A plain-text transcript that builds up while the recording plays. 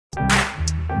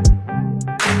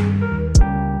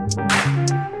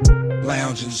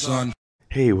Lounging, son.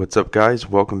 Hey, what's up, guys?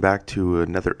 Welcome back to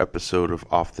another episode of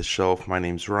Off the Shelf. My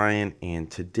name's Ryan, and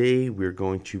today we're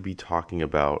going to be talking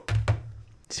about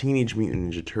Teenage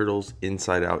Mutant Ninja Turtles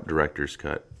Inside Out Director's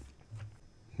Cut.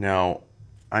 Now,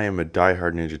 I am a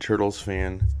diehard Ninja Turtles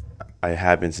fan. I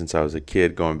have been since I was a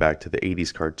kid, going back to the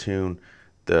 80s cartoon.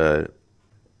 The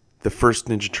first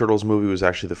Ninja Turtles movie was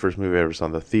actually the first movie I ever saw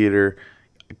in the theater.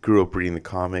 I grew up reading the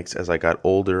comics. As I got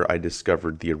older, I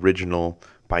discovered the original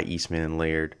by Eastman and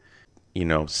Laird. You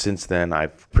know, since then,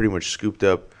 I've pretty much scooped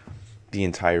up the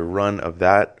entire run of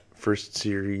that first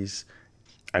series.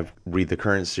 I've read the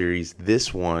current series.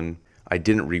 This one, I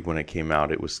didn't read when it came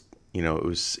out. It was, it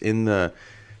was in the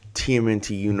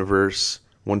TMNT Universe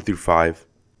 1 through 5.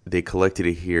 They collected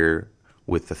it here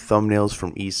with the thumbnails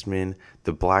from Eastman,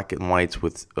 the black and whites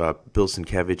with Bill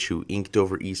Sienkiewicz, who inked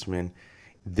over Eastman.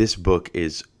 This book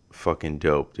is fucking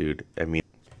dope, dude. I mean,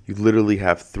 you literally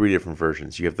have 3 different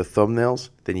versions. You have the thumbnails,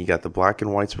 then you got the black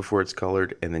and whites before it's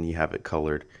colored, and then you have it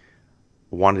colored.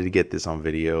 Wanted to get this on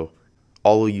video.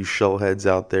 All of you shellheads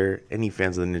out there, any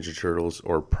fans of the Ninja Turtles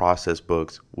or process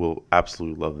books will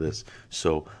absolutely love this.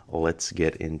 So let's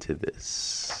get into this.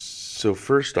 So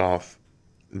first off,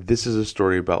 this is a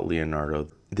story about Leonardo.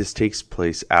 This takes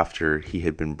place after he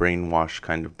had been brainwashed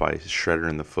kind of by Shredder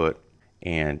in the foot.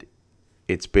 And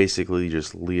it's basically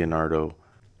just Leonardo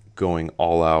going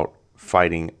all out,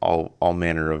 fighting all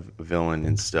manner of villain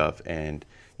and stuff. And,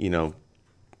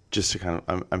 just to kind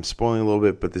of, I'm spoiling a little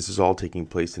bit, but this is all taking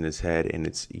place in his head, and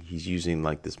he's using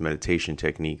like this meditation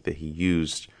technique that he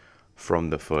used from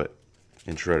the foot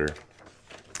in Shredder.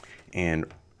 And,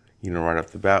 right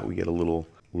off the bat, we get a little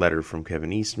letter from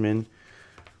Kevin Eastman,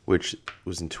 which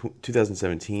was in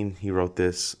 2017. He wrote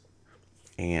this,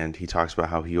 and he talks about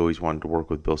how he always wanted to work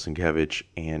with Bill Sienkiewicz,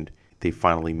 and they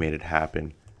finally made it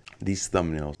happen. These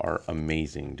thumbnails are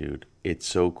amazing, dude. It's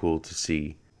so cool to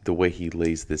see the way he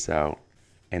lays this out.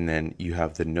 And then you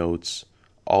have the notes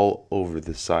all over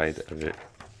the side of it.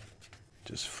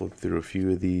 Just flip through a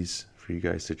few of these for you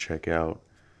guys to check out.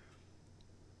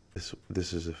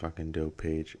 This is a fucking dope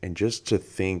page. And just to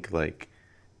think, like,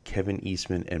 Kevin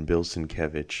Eastman and Bill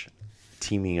Sienkiewicz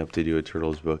teaming up to do a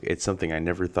Turtles book, it's something I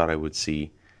never thought I would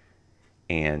see.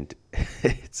 And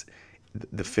it's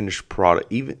the finished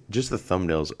product, even just the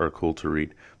thumbnails are cool to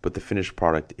read, but the finished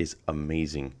product is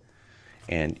amazing.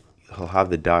 And he'll have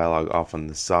the dialogue off on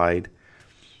the side,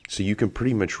 so you can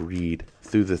pretty much read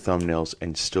through the thumbnails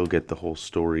and still get the whole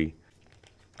story.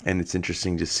 And it's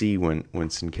interesting to see when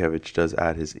Sienkiewicz does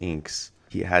add his inks,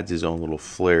 he adds his own little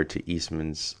flair to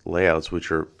Eastman's layouts,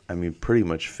 which are, pretty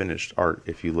much finished art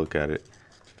if you look at it.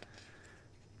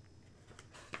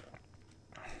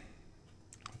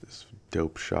 This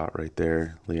dope shot right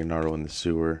there, Leonardo in the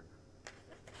sewer.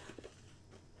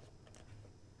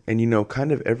 And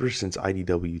kind of ever since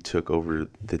IDW took over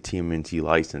the TMNT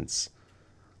license,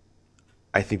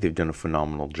 I think they've done a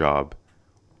phenomenal job.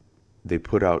 They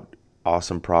put out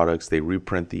awesome products. They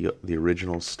reprint the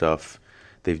original stuff.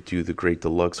 They do the great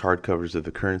deluxe hardcovers of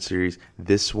the current series.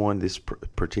 This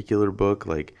particular book,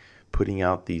 like putting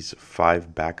out these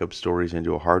 5 backup stories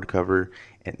into a hardcover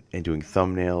and doing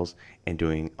thumbnails and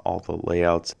doing all the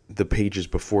layouts, the pages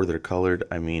before they're colored.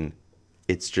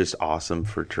 It's just awesome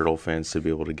for Turtle fans to be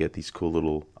able to get these cool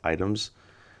little items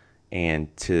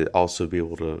and to also be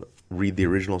able to read the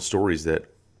original stories that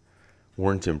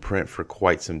weren't in print for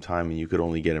quite some time, and you could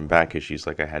only get in back issues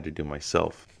like I had to do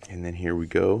myself. And then here we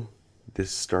go.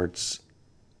 This starts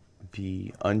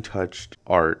the untouched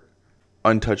art,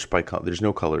 untouched by color. There's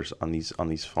no colors on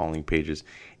these following pages,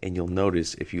 and you'll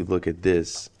notice if you look at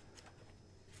this.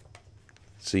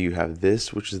 So you have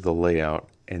this, which is the layout,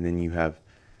 and then you have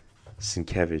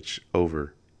Sienkiewicz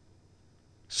over.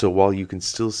 So while you can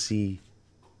still see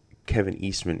Kevin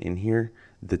Eastman in here,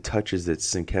 the touches that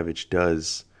Sienkiewicz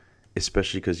does,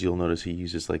 especially because you'll notice he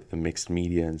uses like the mixed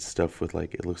media and stuff with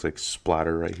like, it looks like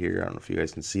splatter right here. I don't know if you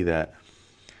guys can see that.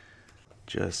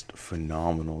 Just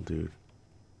phenomenal, dude.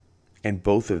 And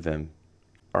both of them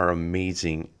are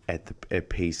amazing at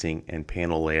pacing and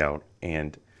panel layout.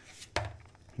 And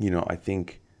I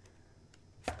think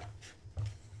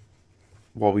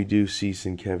while we do see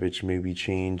Sienkiewicz maybe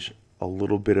change a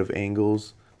little bit of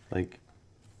angles, like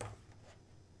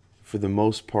for the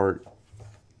most part,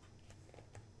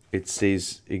 it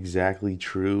stays exactly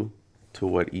true to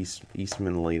what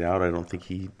Eastman laid out. I don't think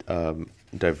he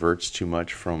diverts too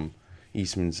much from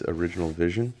Eastman's original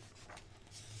vision.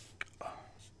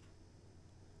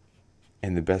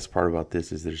 And the best part about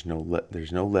this is there's no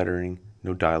lettering,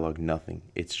 no dialogue, nothing.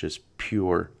 It's just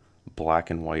pure black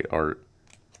and white art.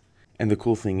 And the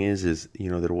cool thing is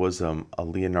there was a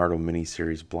Leonardo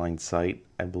miniseries, Blind Sight,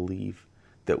 I believe,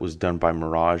 that was done by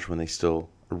Mirage when they still,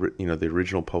 the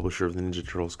original publisher of the Ninja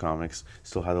Turtles comics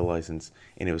still had the license,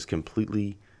 and it was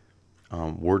completely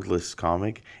wordless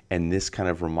comic. And this kind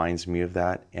of reminds me of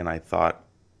that. And I thought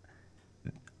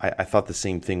the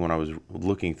same thing when I was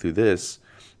looking through this,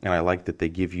 and I like that they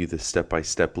give you the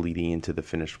step-by-step leading into the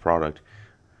finished product.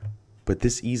 But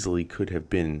this easily could have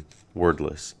been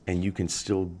wordless, and you can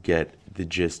still get the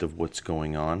gist of what's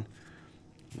going on.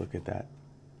 Look at that.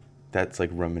 That's like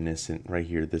reminiscent right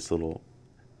here. This little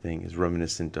thing is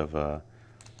reminiscent of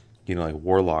like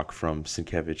Warlock from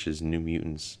Sienkiewicz's New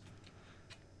Mutants.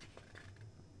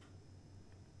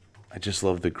 I just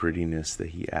love the grittiness that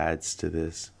he adds to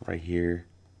this right here.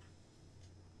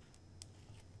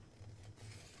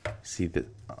 See that?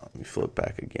 Let me flip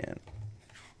back again.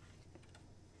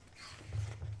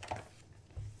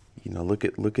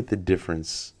 Look at the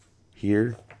difference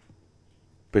here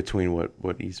between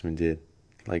what Eastman did.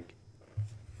 Like,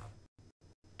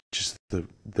 just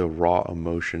the raw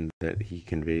emotion that he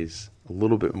conveys a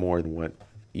little bit more than what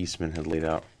Eastman had laid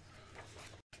out.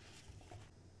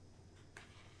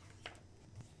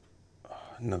 Oh,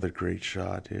 another great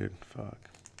shot, dude. Fuck.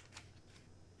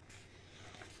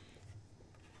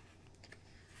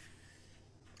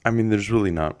 I mean, there's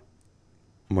really not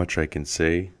much I can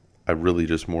say. I really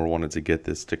just more wanted to get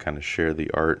this to kind of share the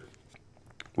art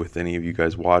with any of you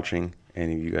guys watching,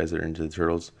 any of you guys that are into the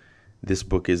Turtles. This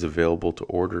book is available to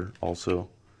order also,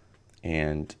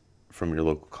 and from your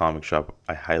local comic shop.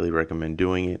 I highly recommend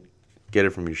doing it. Get it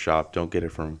from your shop. Don't get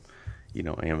it from,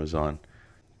 Amazon.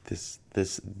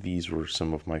 These were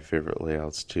some of my favorite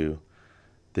layouts too.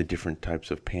 The different types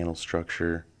of panel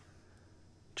structure,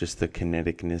 just the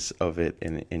kineticness of it,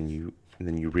 and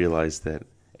then you realize that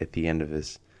at the end of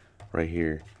this, right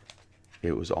here,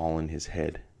 it was all in his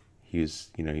head. He was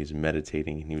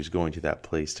meditating, and he was going to that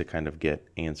place to kind of get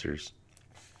answers.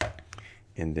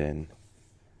 And then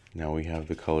now we have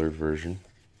the colored version,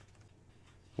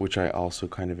 which I also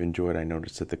kind of enjoyed. I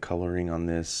noticed that the coloring on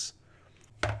this,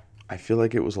 I feel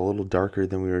like it was a little darker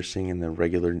than we were seeing in the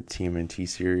regular TMNT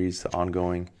series, the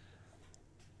ongoing.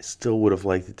 Still would have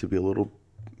liked it to be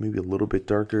maybe a little bit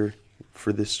darker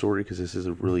for this story, because this is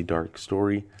a really dark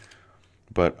story.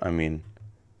 But, I mean,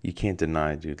 you can't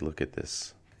deny, dude, look at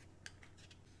this.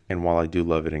 And while I do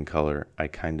love it in color, I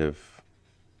kind of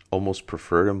almost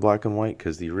prefer it in black and white,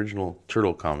 because the original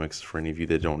Turtle comics, for any of you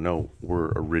that don't know,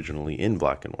 were originally in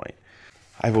black and white.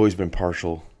 I've always been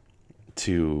partial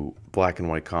to black and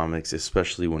white comics,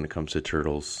 especially when it comes to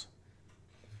Turtles.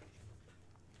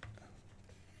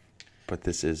 But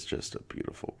this is just a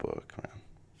beautiful book, man.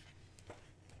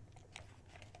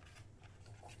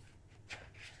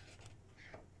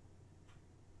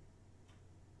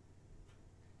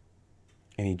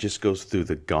 And he just goes through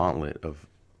the gauntlet of,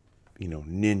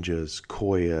 ninjas,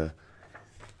 Koya,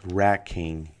 Rat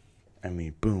King. I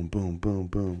mean, boom, boom, boom,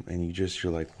 boom. And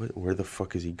you're like, where the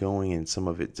fuck is he going? And some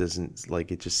of it doesn't,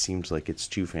 it just seems like it's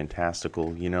too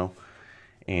fantastical,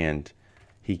 And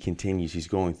he continues, he's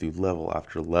going through level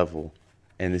after level.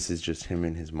 And this is just him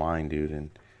in his mind, dude. And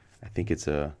I think it's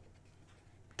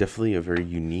definitely a very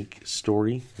unique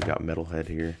story. We got Metalhead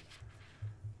here.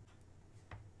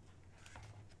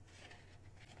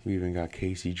 We even got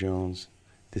Casey Jones.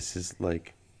 This is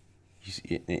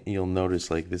you'll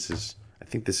notice I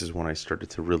think this is when I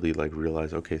started to really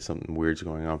realize, okay, something weird's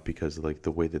going on, because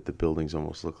the way that the buildings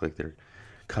almost look like they're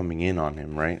coming in on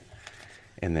him, right?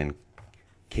 And then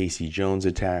Casey Jones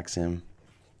attacks him,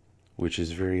 which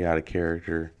is very out of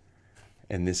character.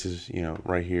 And this is,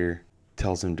 right here,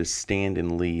 tells him to stand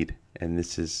and lead. And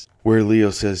this is where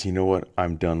Leo says, you know what,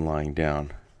 I'm done lying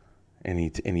down. And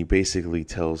he basically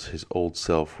tells his old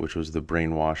self, which was the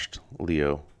brainwashed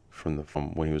Leo from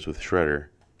when he was with Shredder,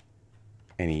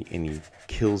 and he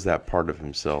kills that part of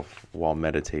himself while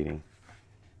meditating.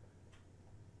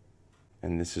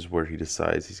 And this is where he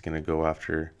decides he's going to go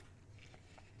after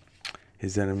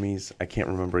his enemies. I can't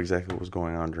remember exactly what was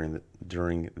going on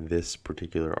during this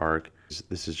particular arc.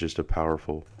 This is just a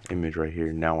powerful image right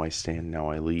here. Now I stand, now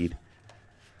I lead.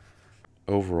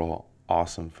 Overall,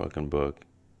 awesome fucking book.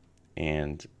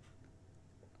 And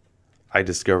I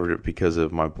discovered it because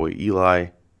of my boy Eli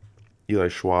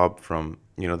Schwab from,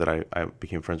 that I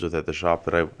became friends with at the shop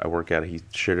that I work at. He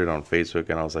shared it on Facebook,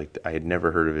 and I was like, I had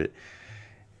never heard of it.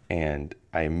 And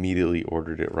I immediately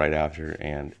ordered it right after,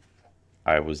 and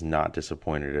I was not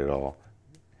disappointed at all.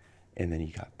 And then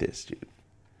you got this, dude.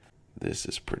 This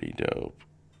is pretty dope.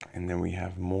 And then we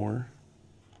have more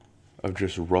of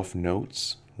just rough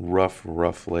notes, rough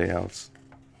layouts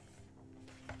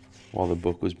while the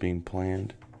book was being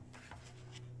planned.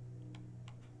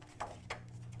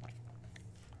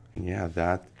 yeah,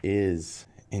 that is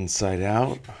Inside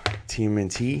Out,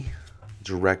 TMNT,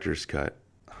 Director's Cut.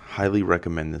 Highly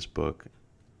recommend this book.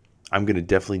 I'm going to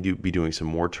definitely be doing some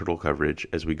more turtle coverage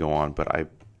as we go on, but I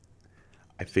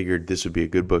figured this would be a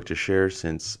good book to share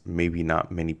since maybe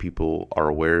not many people are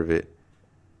aware of it.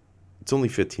 It's only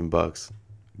 $15.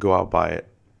 Go out, buy it,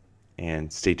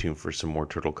 and stay tuned for some more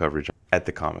turtle coverage at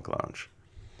the Comic Lounge.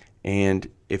 And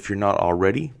if you're not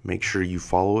already, make sure you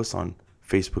follow us on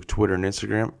Facebook, Twitter, and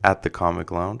Instagram at the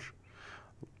Comic Lounge.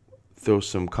 Throw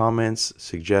some comments,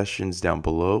 suggestions down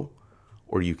below,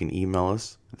 or you can email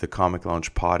us at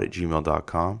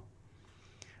thecomicloungepod@gmail.com.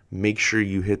 Make sure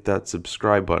you hit that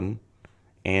subscribe button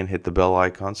and hit the bell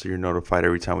icon so you're notified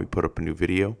every time we put up a new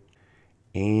video.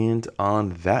 And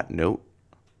on that note,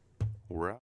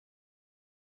 we're out.